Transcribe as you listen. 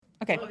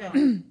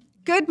Okay.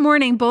 Good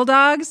morning,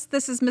 Bulldogs.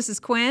 This is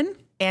Mrs. Quinn.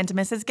 And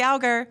Mrs.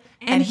 Gauger.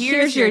 And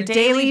here's your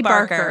Daily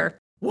Barker.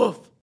 Woof.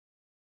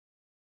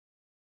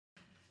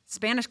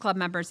 Spanish Club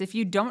members, if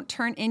you don't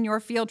turn in your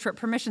field trip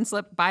permission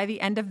slip by the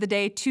end of the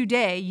day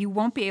today, you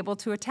won't be able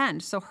to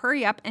attend. So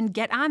hurry up and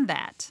get on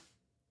that.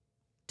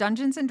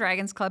 Dungeons and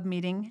Dragons Club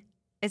meeting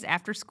is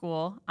after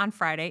school on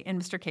Friday in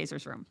Mr.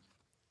 Kaiser's room.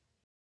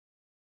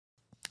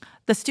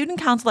 The Student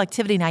Council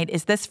Activity Night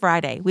is this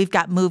Friday. We've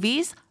got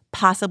movies,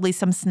 possibly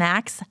some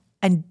snacks,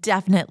 and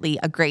definitely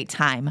a great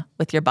time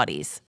with your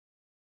buddies.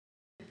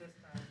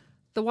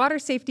 The Water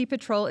Safety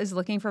Patrol is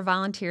looking for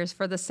volunteers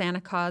for the Santa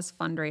Claus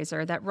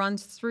fundraiser that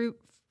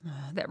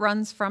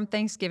runs from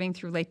Thanksgiving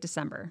through late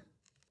December.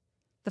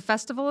 The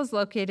festival is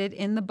located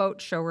in the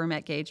boat showroom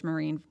at Gage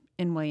Marine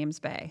in Williams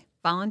Bay.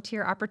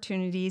 Volunteer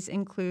opportunities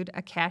include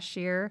a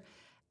cashier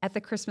at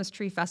the Christmas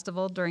Tree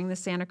Festival during the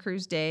Santa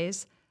Cruz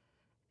days.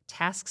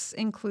 Tasks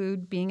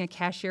include being a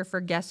cashier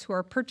for guests who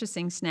are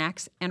purchasing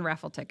snacks and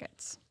raffle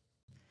tickets.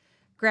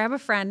 Grab a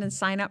friend and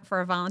sign up for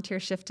a volunteer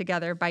shift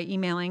together by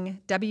emailing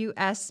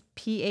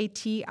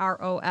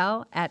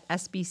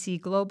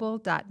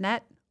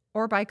WSPATROL@sbcglobal.net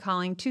or by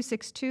calling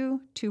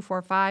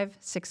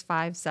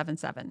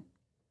 262-245-6577.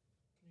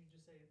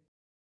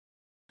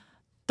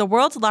 The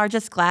world's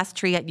largest glass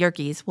tree at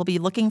Yerkes will be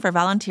looking for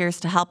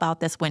volunteers to help out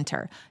this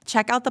winter.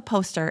 Check out the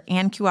poster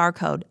and QR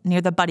code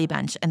near the buddy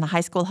bench in the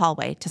high school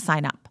hallway to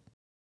sign up.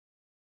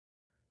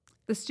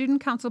 The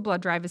Student Council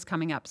Blood Drive is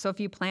coming up, so if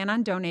you plan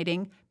on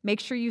donating, make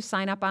sure you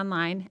sign up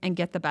online and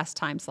get the best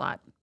time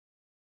slot.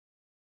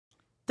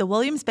 The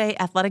Williams Bay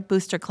Athletic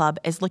Booster Club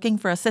is looking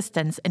for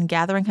assistance in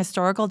gathering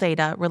historical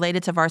data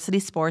related to varsity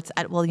sports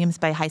at Williams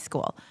Bay High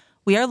School.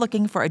 We are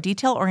looking for a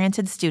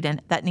detail-oriented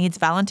student that needs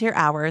volunteer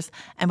hours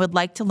and would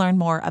like to learn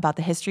more about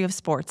the history of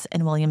sports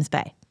in Williams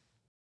Bay.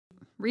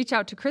 Reach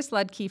out to Chris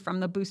Ledke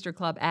from the Booster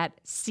Club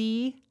at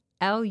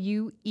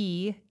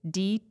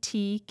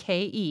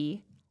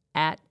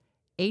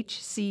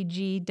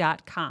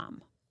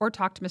CLUEDTKE@hcg.com or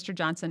talk to Mr.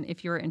 Johnson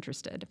if you're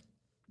interested.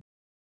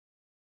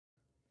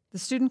 The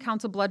Student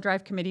Council Blood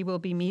Drive Committee will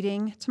be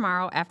meeting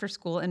tomorrow after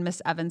school in Miss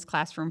Evans'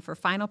 classroom for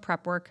final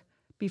prep work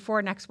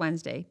before next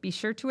Wednesday. Be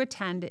sure to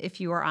attend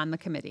if you are on the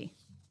committee.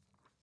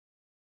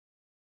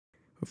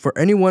 For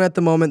anyone at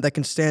the moment that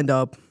can stand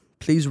up,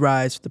 please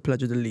rise for the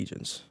Pledge of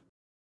Allegiance.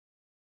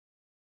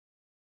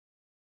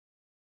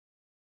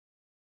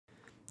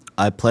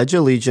 I pledge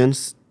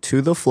allegiance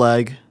to the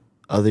flag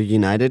of the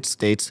United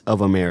States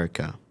of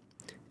America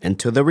and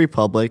to the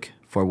republic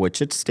for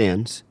which it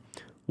stands,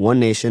 one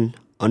nation,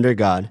 under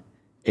God,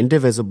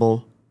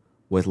 indivisible,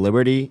 with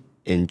liberty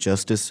and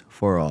justice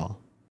for all.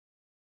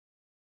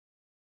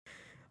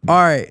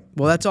 All right.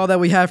 Well, that's all that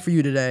we have for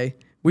you today.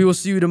 We will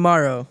see you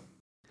tomorrow.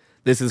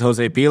 This is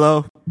Jose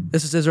Pilo.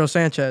 This is Israel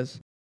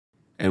Sanchez.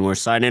 And we're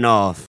signing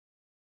off.